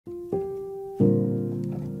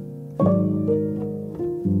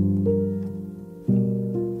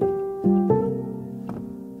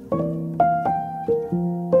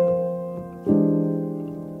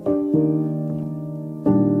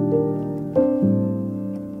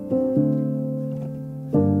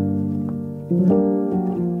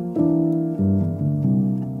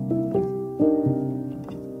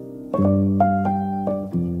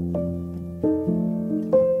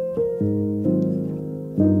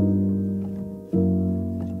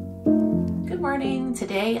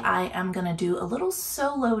Today I am gonna do a little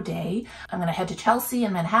solo day. I'm gonna head to Chelsea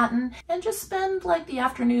in Manhattan and just spend like the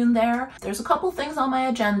afternoon there. There's a couple things on my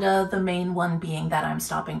agenda, the main one being that I'm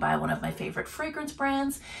stopping by one of my favorite fragrance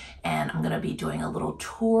brands and I'm gonna be doing a little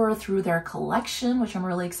tour through their collection, which I'm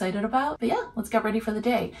really excited about. But yeah, let's get ready for the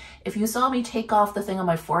day. If you saw me take off the thing on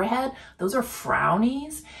my forehead, those are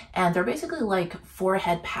frownies and they're basically like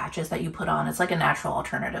forehead patches that you put on. It's like a natural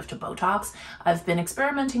alternative to Botox. I've been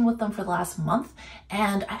experimenting with them for the last month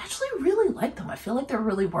and I actually really like them. I feel like they're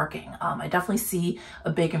really working. I definitely see a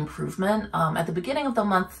big improvement. At the beginning of the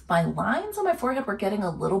month, my lines on my forehead were getting a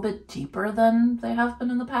little bit deeper than they have been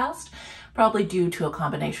in the past, probably due to a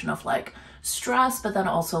combination of like stress, but then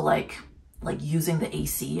also like using the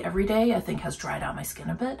AC every day, I think has dried out my skin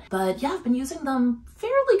a bit. But yeah, I've been using them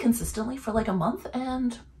fairly consistently for like a month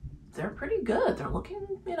and they're pretty good. They're looking,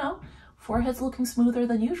 you know, forehead's looking smoother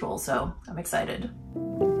than usual, so I'm excited.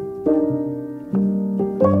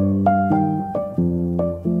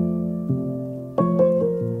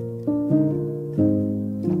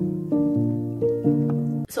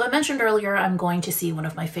 So I mentioned earlier, I'm going to see one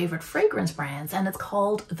of my favorite fragrance brands and it's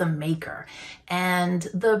called The Maker. And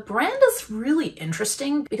the brand is really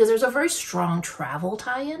interesting because there's a very strong travel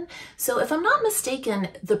tie-in. So if I'm not mistaken,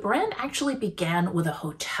 the brand actually began with a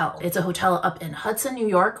hotel. It's a hotel up in Hudson, New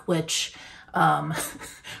York, which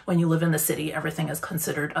when you live in the city, everything is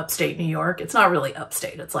considered upstate New York. It's not really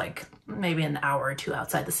upstate. It's like maybe an hour or two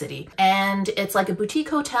outside the city. And it's like a boutique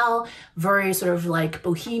hotel, very sort of like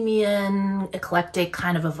bohemian, eclectic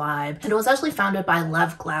kind of a vibe. And it was actually founded by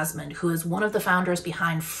Lev Glasman, who is one of the founders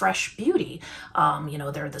behind Fresh Beauty. You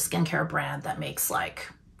know, they're the skincare brand that makes like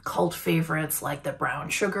cult favorites like the brown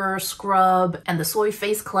sugar scrub and the soy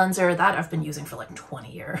face cleanser that I've been using for like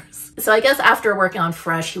 20 years. So I guess after working on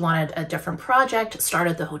Fresh, he wanted a different project,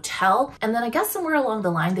 started the hotel, and then I guess somewhere along the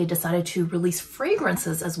line they decided to release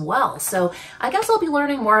fragrances as well. So I guess I'll be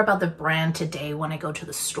learning more about the brand today when I go to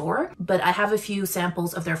the store, but I have a few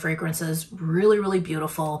samples of their fragrances, really, really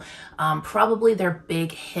beautiful. Probably their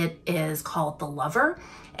big hit is called The Lover,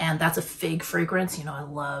 and that's a fig fragrance. You know, I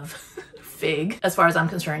love fig. As far as I'm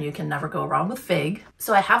concerned, you can never go wrong with fig.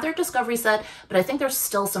 So I have their discovery set, but I think there's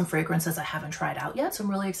still some fragrances I haven't tried out yet. So I'm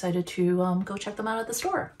really excited to go check them out at the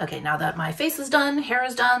store. Okay, now that my face is done, hair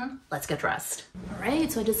is done, let's get dressed. All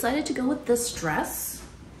right, so I decided to go with this dress.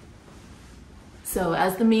 So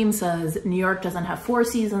as the meme says, New York doesn't have 4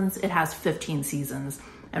 seasons, it has 15 seasons.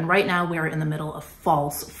 And right now we're in the middle of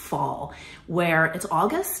false fall, where it's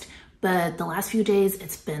August, but the last few days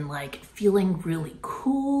it's been like feeling really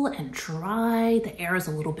cool and dry. The air is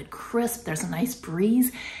a little bit crisp. There's a nice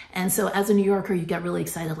breeze. And so as a New Yorker, you get really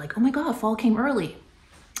excited like, oh my God, fall came early.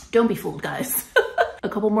 Don't be fooled, guys. A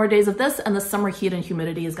couple more days of this and the summer heat and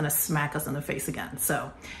humidity is gonna smack us in the face again.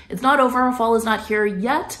 So it's not over, fall is not here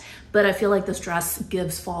yet, but I feel like this dress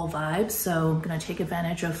gives fall vibes. So I'm gonna take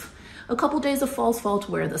advantage of a couple days of fall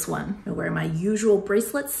to wear this one. I wear my usual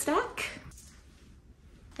bracelet stack.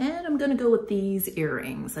 And I'm gonna go with these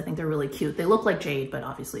earrings. I think they're really cute. They look like jade, but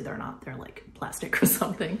obviously they're not. They're like plastic or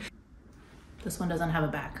something. This one doesn't have a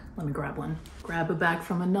back. Let me grab one. Grab a back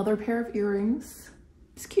from another pair of earrings.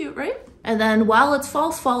 It's cute, right? And then while it's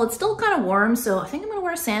false fall, it's still kind of warm. So I think I'm gonna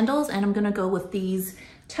wear sandals and I'm gonna go with these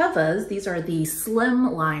Tevas. These are the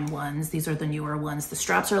slim line ones. These are the newer ones. The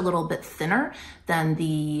straps are a little bit thinner than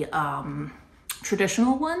the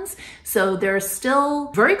traditional ones. So they're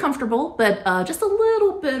still very comfortable, but just a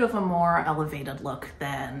little bit of a more elevated look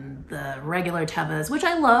than the regular Tevas, which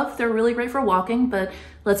I love. They're really great for walking, but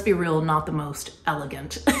let's be real, not the most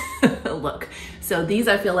elegant look. So these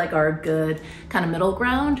I feel like are a good kind of middle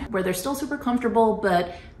ground where they're still super comfortable,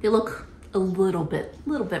 but they look a little bit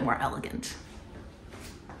more elegant.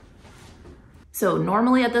 So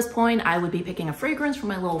normally at this point, I would be picking a fragrance from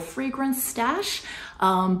my little fragrance stash.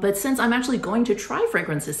 But since I'm actually going to try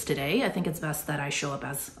fragrances today, I think it's best that I show up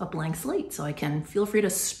as a blank slate so I can feel free to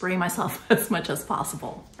spray myself as much as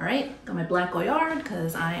possible. All right, got my black Goyard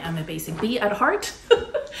because I am a basic bee at heart.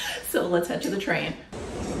 So let's head to the train.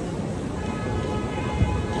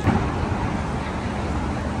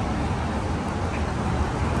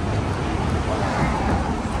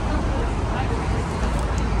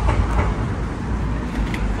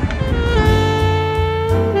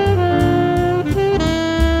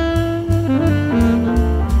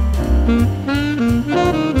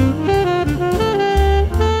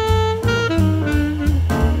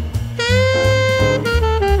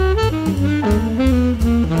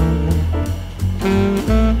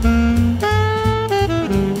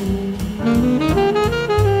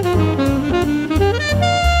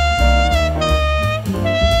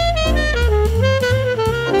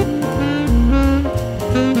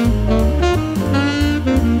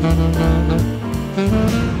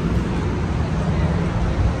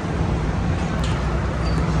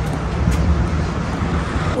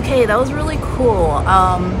 cool.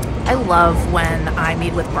 I love when I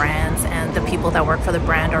meet with brands and the people that work for the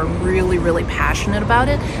brand are really, really passionate about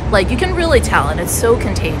it. Like, you can really tell, and it's so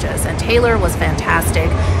contagious. And Taylor was fantastic.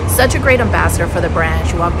 Such a great ambassador for the brand.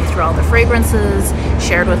 She walked me through all the fragrances,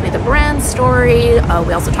 shared with me the brand story.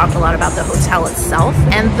 We also talked a lot about the hotel itself.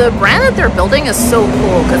 And the brand that they're building is so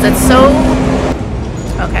cool because it's so...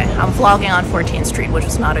 Okay, I'm vlogging on 14th Street, which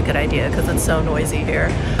is not a good idea because it's so noisy here.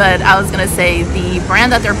 But I was gonna say the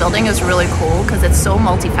brand that they're building is really cool because it's so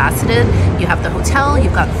multifaceted. You have the hotel,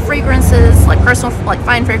 you've got fragrances, like personal, like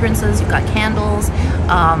fine fragrances, you've got candles.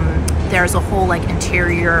 There's a whole like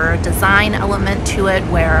interior design element to it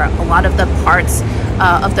where a lot of the parts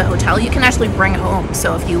of the hotel you can actually bring home.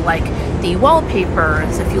 So if you like the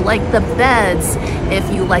wallpapers, if you like the beds,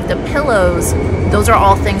 if you like the pillows, those are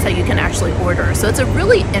all things that you can actually order. So it's a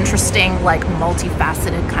really interesting, like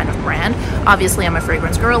multifaceted kind of brand. Obviously I'm a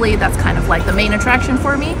fragrance girly, that's kind of like the main attraction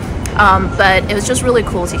for me. But it was just really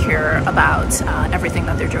cool to hear about everything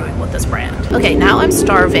that they're doing with this brand. Okay, now I'm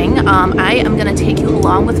starving. I am gonna take you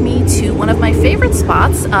along with me to one of my favorite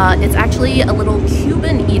spots. It's actually a little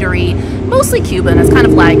Cuban eatery, mostly Cuban. It's kind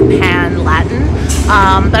of like pan-Latin.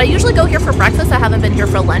 But I usually go here for breakfast. I haven't been here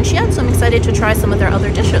for lunch yet, so I'm excited to try some of their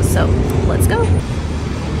other dishes. So let's go.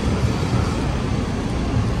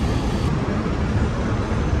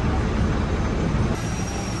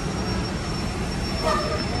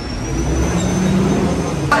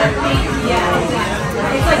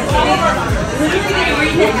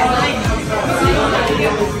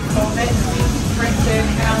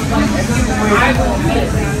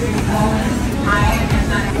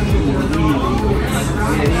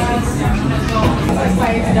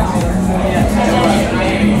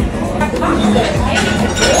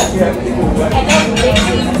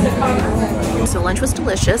 So lunch was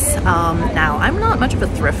delicious. Now, I'm not much of a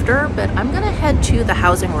thrifter, but I'm gonna head to the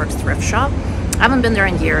Housing Works thrift shop. I haven't been there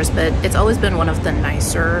in years, but it's always been one of the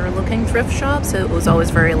nicer looking thrift shops. So it was always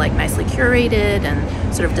very like nicely curated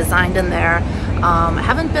and sort of designed in there. I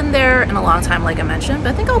haven't been there in a long time, like I mentioned,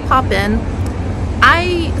 but I think I'll pop in.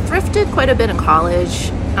 I thrifted quite a bit in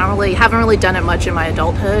college. Haven't really done it much in my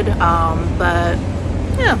adulthood, but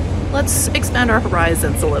yeah, let's expand our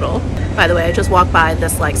horizons a little. By the way, I just walked by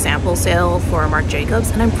this like sample sale for Marc Jacobs,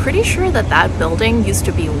 and I'm pretty sure that that building used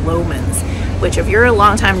to be Loehmann's, which if you're a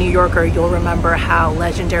longtime New Yorker, you'll remember how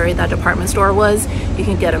legendary that department store was. You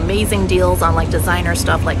can get amazing deals on like designer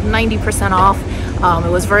stuff, like 90% off. It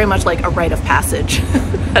was very much like a rite of passage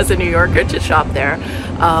as a New Yorker to shop there.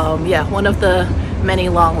 Yeah, one of the many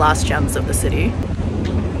long lost gems of the city.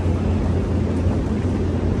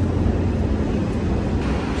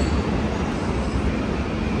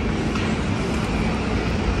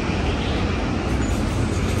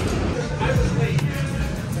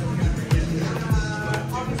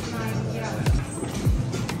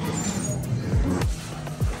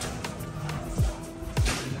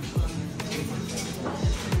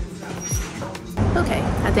 Okay,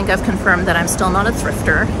 I think I've confirmed that I'm still not a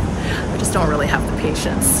thrifter. I just don't really have the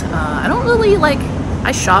patience. I don't really like,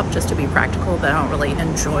 I shop just to be practical, but I don't really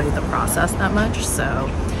enjoy the process that much. So,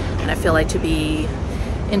 and I feel like to be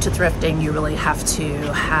into thrifting, you really have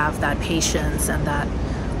to have that patience and that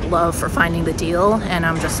love for finding the deal. And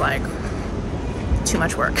I'm just like, too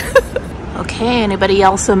much work. Okay, anybody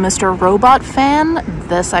else a Mr. Robot fan?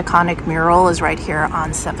 This iconic mural is right here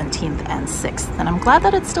on 17th and 6th, and I'm glad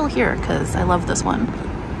that it's still here because I love this one.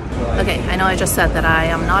 Okay, I know I just said that I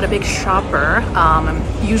am not a big shopper. I'm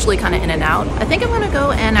usually kind of in and out. I think I'm gonna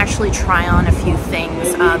go and actually try on a few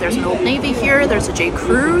things. There's an Old Navy here, there's a J.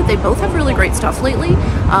 Crew. They both have really great stuff lately.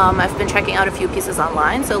 I've been checking out a few pieces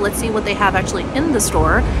online, so let's see what they have actually in the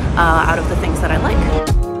store out of the things that I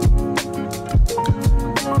like.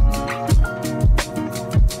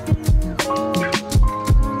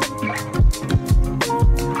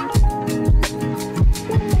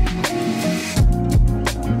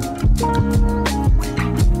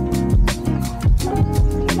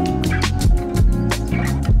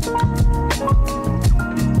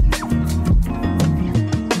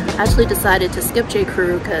 I actually decided to skip J.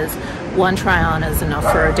 Crew because one try-on is enough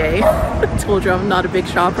for a day. I told you I'm not a big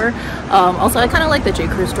shopper. Also, I kind of like the J.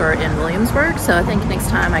 Crew store in Williamsburg, so I think next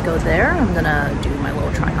time I go there, I'm gonna do my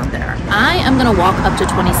little try-on there. I am gonna walk up to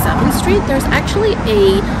 27th Street. There's actually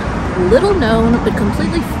a little known but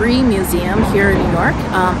completely free museum here in New York.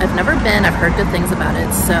 I've never been, I've heard good things about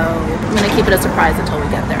it, so I'm gonna keep it a surprise until we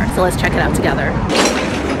get there. So let's check it out together.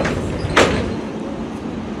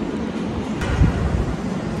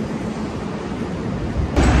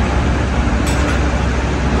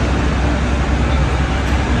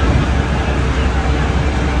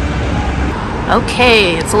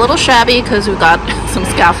 Okay, it's a little shabby because we've got some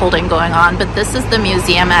scaffolding going on, but this is the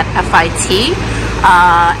museum at FIT.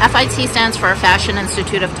 FIT stands for Fashion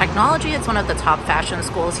Institute of Technology. It's one of the top fashion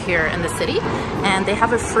schools here in the city, and they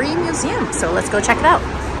have a free museum, so let's go check it out.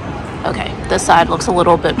 Okay, this side looks a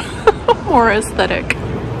little bit more aesthetic.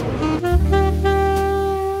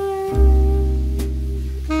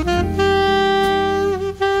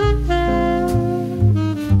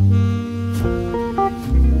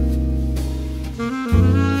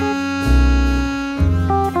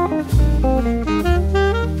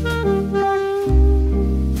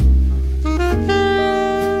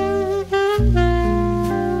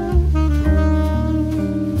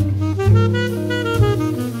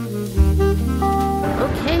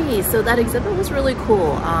 So that exhibit was really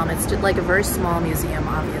cool. It's like a very small museum,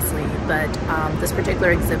 obviously, but this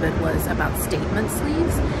particular exhibit was about statement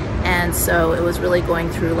sleeves. And so it was really going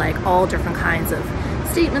through like all different kinds of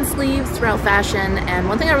statement sleeves throughout fashion. And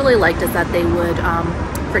one thing I really liked is that they would,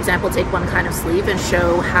 for example, take one kind of sleeve and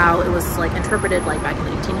show how it was like interpreted like back in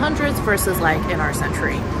the 1800s versus like in our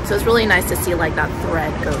century. So it's really nice to see like that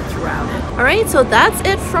thread go throughout it. All right, so that's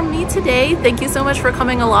it from me today. Thank you so much for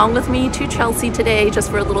coming along with me to Chelsea today just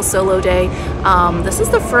for a little solo day. This is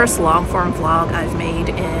the first long form vlog I've made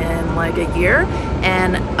in like a year,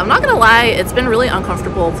 and I'm not gonna lie, it's been really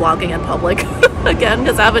uncomfortable vlogging in public again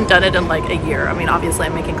because I haven't done it in like a year. I mean, obviously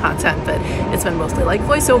I'm making content, but it's been mostly like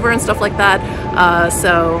voiceover and stuff like that.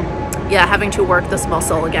 So yeah, having to work this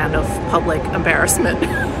muscle again of public embarrassment.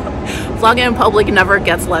 Vlogging in public never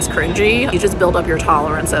gets less cringy. You just build up your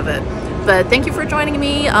tolerance of it. But thank you for joining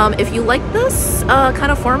me. If you like this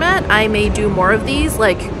kind of format, I may do more of these,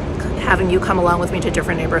 like having you come along with me to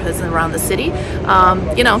different neighborhoods around the city.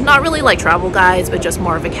 You know, not really like travel guides, but just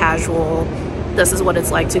more of a casual, this is what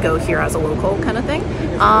it's like to go here as a local kind of thing.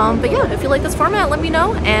 But yeah, if you like this format, let me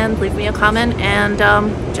know and leave me a comment and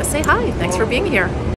just say hi. Thanks for being here.